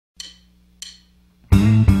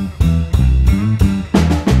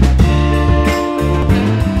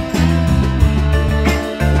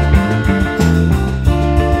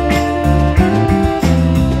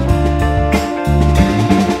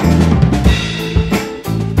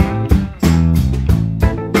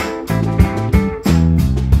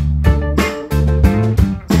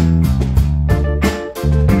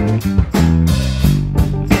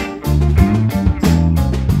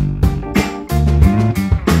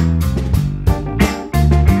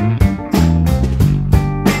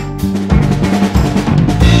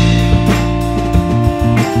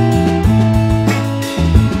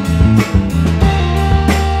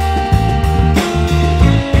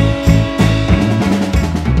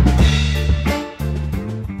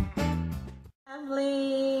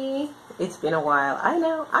been a while. I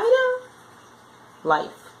know.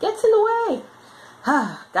 Life gets in the way.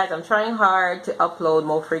 Guys, I'm trying hard to upload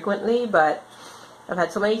more frequently, but I've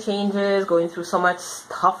had so many changes, going through so much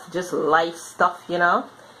stuff, just life stuff, you know,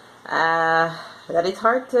 that it's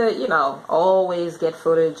hard to, you know, always get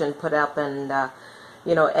footage and put up and,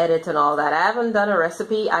 you know, edit and all that. I haven't done a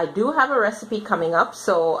recipe. I do have a recipe coming up,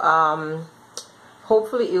 so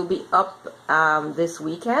hopefully it'll be up this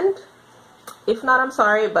weekend. If not, I'm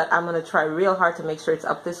sorry, but I'm going to try real hard to make sure it's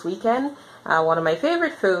up this weekend. One of my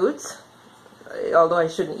favorite foods, although I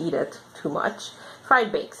shouldn't eat it too much,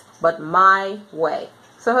 fried bakes, but my way.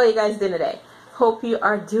 So how are you guys doing today? Hope you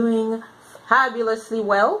are doing fabulously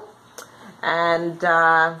well, and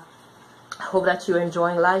hope that you're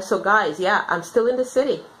enjoying life. So guys, yeah, I'm still in the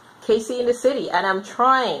city, KC in the city, and I'm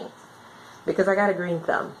trying, because I got a green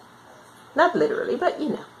thumb. Not literally, but you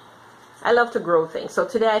know, I love to grow things. So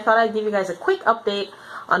today I thought I'd give you guys a quick update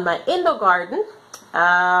on my indoor garden.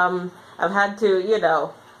 I've had to, you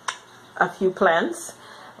know, a few plants,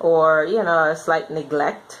 or you know, a slight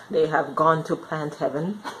neglect. They have gone to plant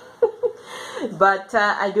heaven. But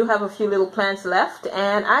I do have a few little plants left,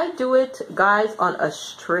 and I do it, guys, on a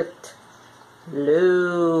strict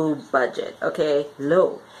low budget. Okay,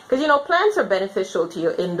 low, because you know, plants are beneficial to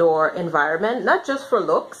your indoor environment, not just for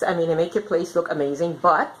looks. I mean, they make your place look amazing,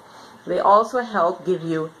 but they also help give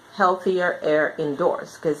you healthier air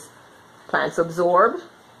indoors, because plants absorb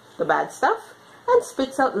the bad stuff and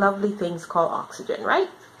spits out lovely things called oxygen, right?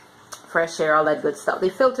 Fresh air, all that good stuff. They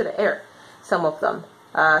filter the air, some of them.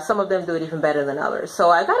 Some of them do it even better than others. So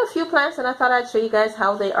I got a few plants, and I thought I'd show you guys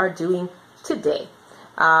how they are doing today.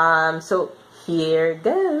 So here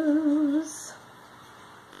goes.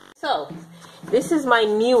 So this is my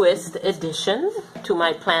newest addition to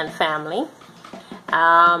my plant family.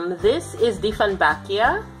 This is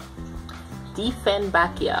Dieffenbachia.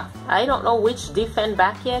 I don't know which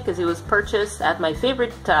Dieffenbachia, because it was purchased at my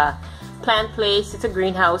favorite plant place. It's a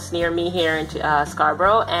greenhouse near me here in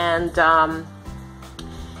Scarborough, and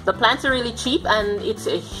the plants are really cheap, and it's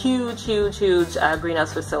a huge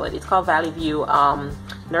greenhouse facility. It's called Valley View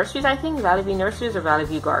Nurseries, I think. Valley View Nurseries or Valley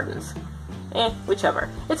View Gardens, whichever.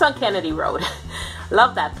 It's on Kennedy Road.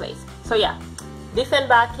 Love that place. So yeah,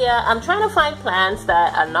 Dieffenbachia. I'm trying to find plants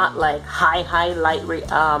that are not like high light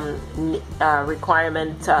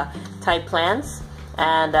requirement type plants,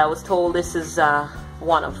 and I was told this is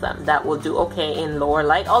one of them that will do okay in lower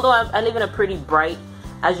light. Although I live in a pretty bright,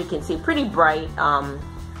 as you can see, pretty bright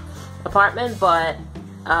apartment, but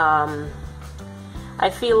I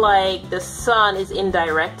feel like the sun is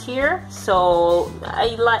indirect here, so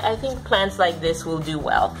I think plants like this will do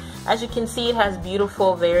well. As you can see, it has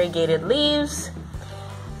beautiful variegated leaves.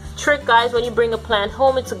 Trick, guys, when you bring a plant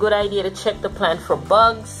home, it's a good idea to check the plant for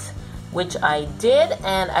bugs, which I did,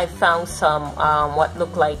 and I found some what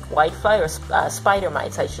looked like whitefly or spider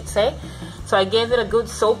mites, I should say. So I gave it a good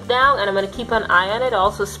soap down, and I'm going to keep an eye on it. I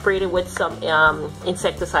also sprayed it with some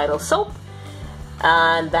insecticidal soap,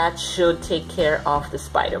 and that should take care of the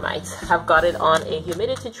spider mites. I've got it on a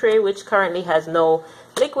humidity tray, which currently has no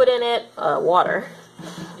liquid in it, water,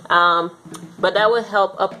 but that will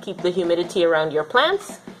help upkeep the humidity around your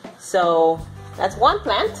plants. So that's one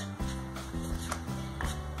plant.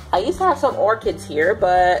 I used to have some orchids here,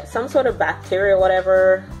 but some sort of bacteria,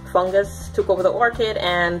 whatever, fungus took over the orchid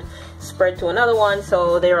and spread to another one,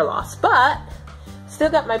 so they were lost. But still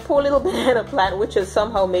got my poor little banana plant, which has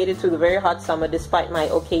somehow made it through the very hot summer despite my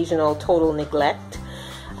occasional total neglect.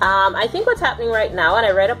 I think what's happening right now, and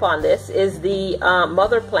I read up on this, is the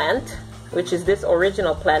mother plant, which is this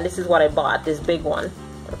original plant. This is what I bought, this big one,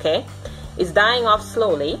 okay, is dying off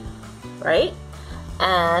slowly, right?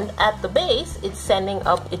 And at the base, it's sending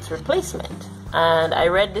up its replacement. And I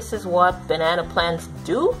read this is what banana plants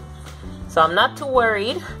do, so I'm not too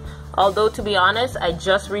worried. Although, to be honest, I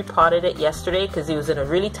just repotted it yesterday because it was in a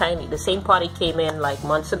really tiny, the same pot it came in like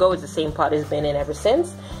months ago. It's the same pot it's been in ever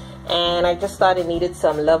since, and I just thought it needed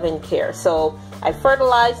some love and care, so I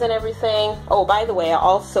fertilized and everything. Oh, by the way, I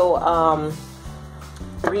also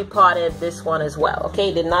repotted this one as well. Okay,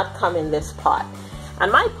 it did not come in this pot.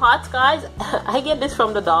 And my pots, guys, I get this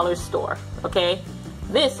from the dollar store. Okay,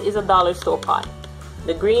 this is a dollar store pot.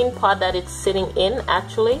 The green pot that it's sitting in,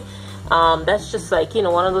 actually, that's just like, you know,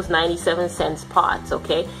 one of those 97-cent pots.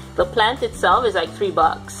 Okay, the plant itself is like $3.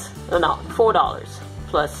 No, $4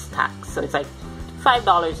 plus tax, so it's like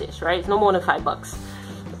 $5 ish, right? It's no more than $5.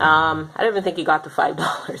 I don't even think it got to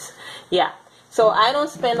 $5. Yeah, so I don't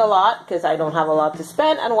spend a lot because I don't have a lot to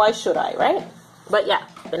spend, and why should I, right? But yeah,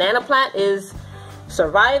 banana plant is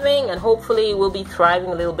surviving, and hopefully will be thriving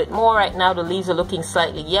a little bit more. Right now the leaves are looking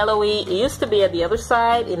slightly yellowy. It used to be at the other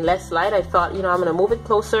side in less light. I thought, you know, I'm going to move it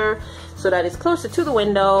closer so that it's closer to the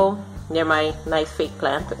window near my nice fake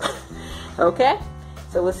plant. Okay,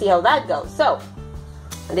 so we'll see how that goes. So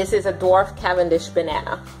this is a dwarf Cavendish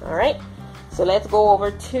banana. All right, so let's go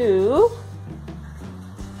over to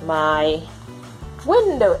my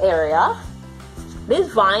window area.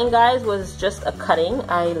 This vine, guys, was just a cutting.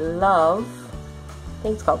 I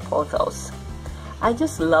think it's called pothos. I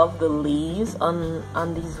just love the leaves on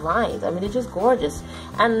these vines. I mean, they're just gorgeous.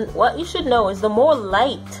 And what you should know is the more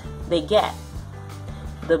light they get,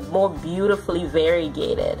 the more beautifully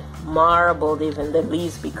variegated, marbled even the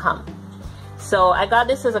leaves become. So I got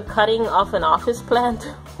this as a cutting off an office plant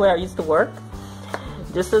where I used to work,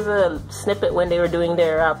 just as a snippet when they were doing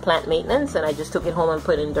their plant maintenance, and I just took it home and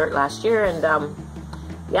put it in dirt last year. And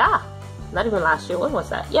yeah, not even last year, when was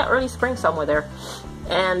that? Yeah, early spring, somewhere there.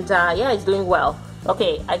 And yeah, it's doing well.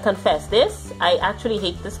 Okay, I confess this, I actually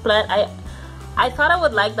hate this plant. I thought I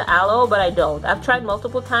would like the aloe, but I don't. I've tried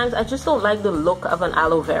multiple times. I just don't like the look of an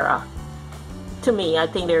aloe vera. To me, I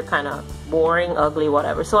think they're kind of boring, ugly,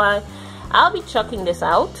 whatever. So I'll be chucking this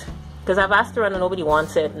out because I've asked around and nobody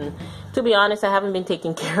wants it. And to be honest, I haven't been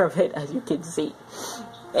taking care of it, as you can see.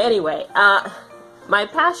 Anyway, my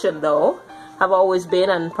passion though have always been,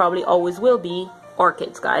 and probably always will be,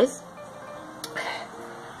 orchids, guys.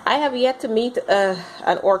 I have yet to meet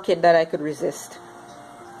an orchid that I could resist,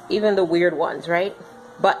 even the weird ones, right?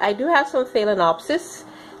 But I do have some phalaenopsis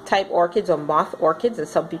type orchids, or moth orchids as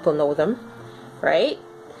some people know them, right?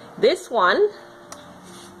 This one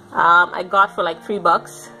I got for like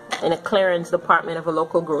 $3 in a clearance department of a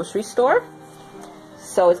local grocery store.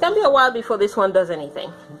 So it's gonna be a while before this one does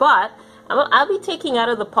anything, but I'll be taking out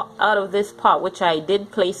of this pot, which I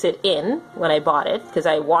did place it in when I bought it, because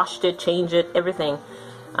I washed it, changed it, everything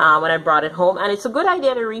when I brought it home. And it's a good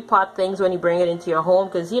idea to repot things when you bring it into your home,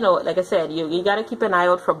 because, you know, like I said, you got to keep an ie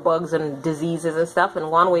out for bugs and diseases and stuff, and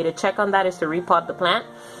one way to check on that is to repot the plant,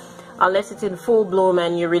 unless it's in full bloom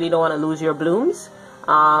and you really don't want to lose your blooms.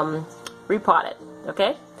 Repot it,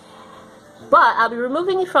 okay? But I'll be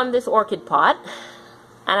removing it from this orchid pot,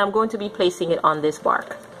 and I'm going to be placing it on this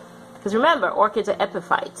bark. Because remember, orchids are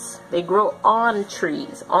epiphytes. They grow on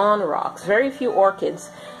trees, on rocks. Very few orchids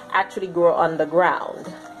actually grow on the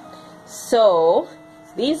ground. So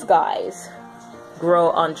these guys grow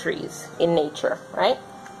on trees in nature, right?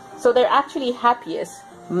 So they're actually happiest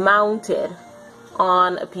mounted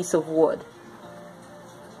on a piece of wood.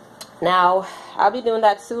 Now, I'll be doing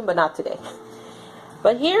that soon, but not today.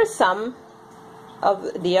 But here's some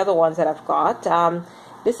of the other ones that I've got.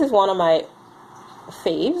 This is one of my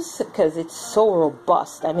faves because it's so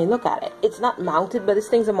robust. I mean, look at it. It's not mounted, but this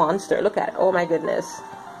thing's a monster. Look at it. Oh my goodness.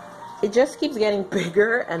 It just keeps getting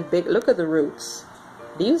bigger and big. Look at the roots.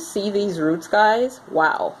 Do you see these roots, guys?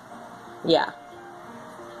 Wow. Yeah.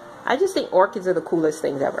 I just think orchids are the coolest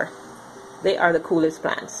things ever. They are the coolest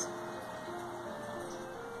plants.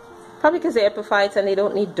 Probably because they're epiphytes and they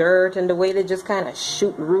don't need dirt, and the way they just kind of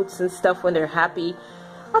shoot roots and stuff when they're happy.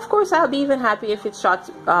 Of course, I'll be even happy if it shot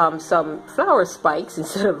some flower spikes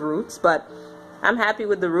instead of roots, but I'm happy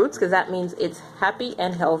with the roots because that means it's happy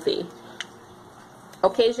and healthy.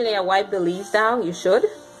 Occasionally, I wipe the leaves down. You should.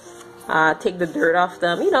 Take the dirt off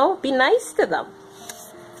them. You know, be nice to them.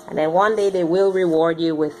 And then one day they will reward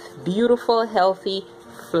you with beautiful, healthy,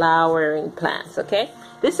 flowering plants, okay?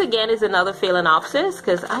 This again is another phalaenopsis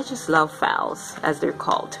because I just love phals, as they're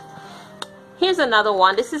called. Here's another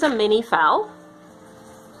one. This is a mini phal.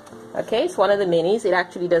 Okay, it's one of the minis. It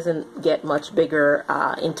actually doesn't get much bigger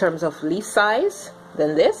in terms of leaf size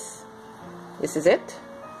than this. This is it.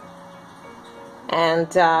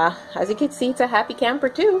 And as you can see, it's a happy camper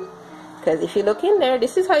too. Because if you look in there,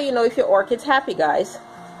 this is how you know if your orchid's happy, guys.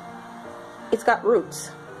 It's got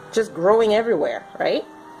roots just growing everywhere, right?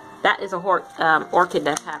 That is a orchid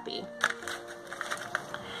that's happy.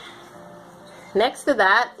 Next to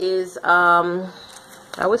that is, I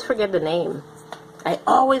always forget the name. I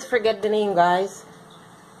always forget the name, guys.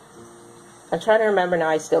 I'm trying to remember now,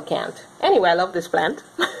 I still can't. Anyway, I love this plant.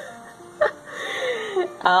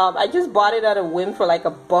 I just bought it at a whim for like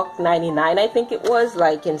 $1.99, I think it was,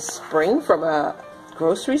 like in spring from a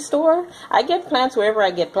grocery store. I get plants wherever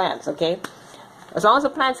I get plants, okay? As long as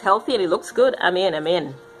the plant's healthy and it looks good, I'm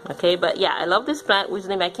in. Okay, but yeah, I love this plant, whose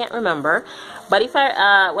name I can't remember. But if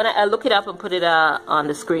when I look it up and put it on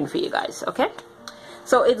the screen for you guys, okay?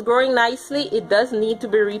 So it's growing nicely. It does need to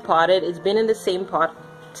be repotted. It's been in the same pot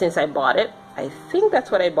since I bought it. I think that's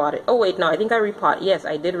what I bought it. Oh wait, no, I think I repotted. Yes,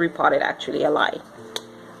 I did repot it actually. I lie.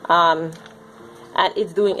 and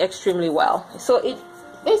it's doing extremely well. So it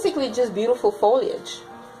basically just beautiful foliage.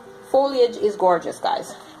 Foliage is gorgeous,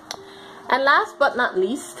 guys. And last but not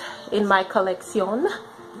least in my collection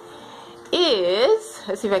is,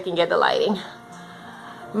 let's see if I can get the lighting,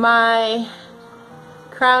 my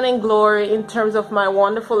crowning glory in terms of my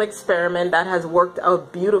wonderful experiment that has worked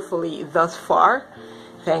out beautifully thus far,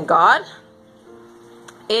 thank God,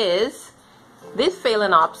 is this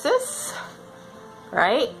Phalaenopsis,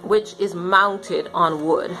 right, which is mounted on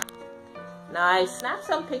wood. Now I snapped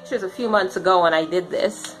some pictures a few months ago when I did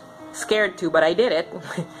this, scared to, but I did it.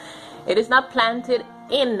 It is not planted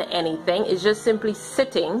in anything, it's just simply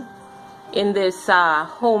sitting in this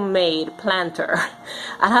homemade planter.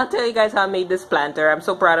 And I'll tell you guys how I made this planter. I'm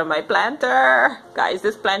so proud of my planter. Guys,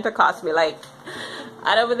 this planter cost me like,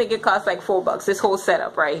 I don't even think it cost like $4, this whole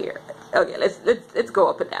setup right here. Okay, let's go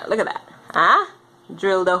up and down. Look at that. Huh?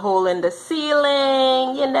 Drilled a hole in the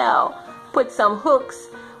ceiling, you know, put some hooks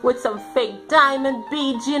with some fake diamond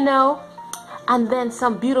beads, you know, and then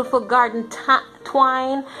some beautiful garden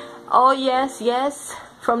twine. Oh yes, yes,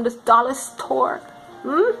 from the dollar store.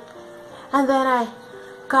 And then I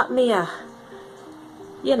got me a,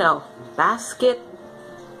 you know, basket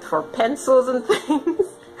for pencils and things.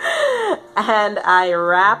 And I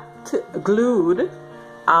glued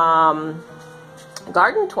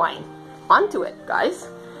garden twine onto it, guys,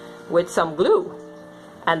 with some glue.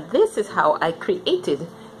 And this is how I created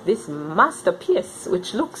this masterpiece,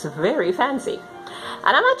 which looks very fancy.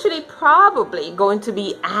 And I'm actually probably going to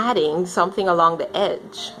be adding something along the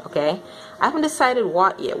edge, okay? I haven't decided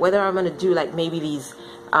what yet, whether I'm going to do like maybe these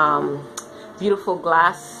beautiful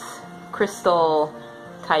glass crystal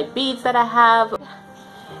type beads that I have.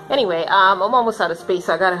 Anyway, I'm almost out of space,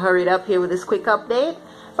 so I gotta hurry it up here with this quick update.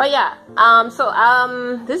 But yeah,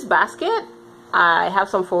 this basket, I have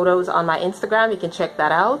some photos on my Instagram, you can check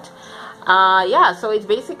that out. Yeah, so it's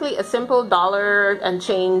basically a simple dollar and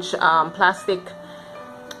change plastic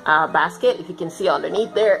basket, if you can see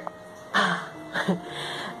underneath there.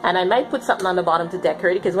 And I might put something on the bottom to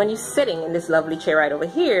decorate it, because when you're sitting in this lovely chair right over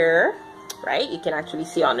here, right, you can actually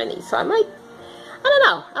see underneath. So I don't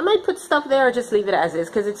know, I might put stuff there or just leave it as is,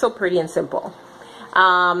 because it's so pretty and simple.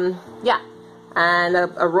 Yeah, and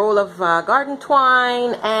a roll of garden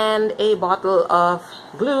twine and a bottle of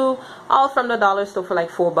glue, all from the dollar store for like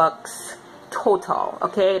 $4 total.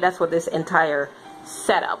 Okay, that's what this entire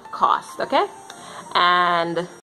setup cost. Okay, and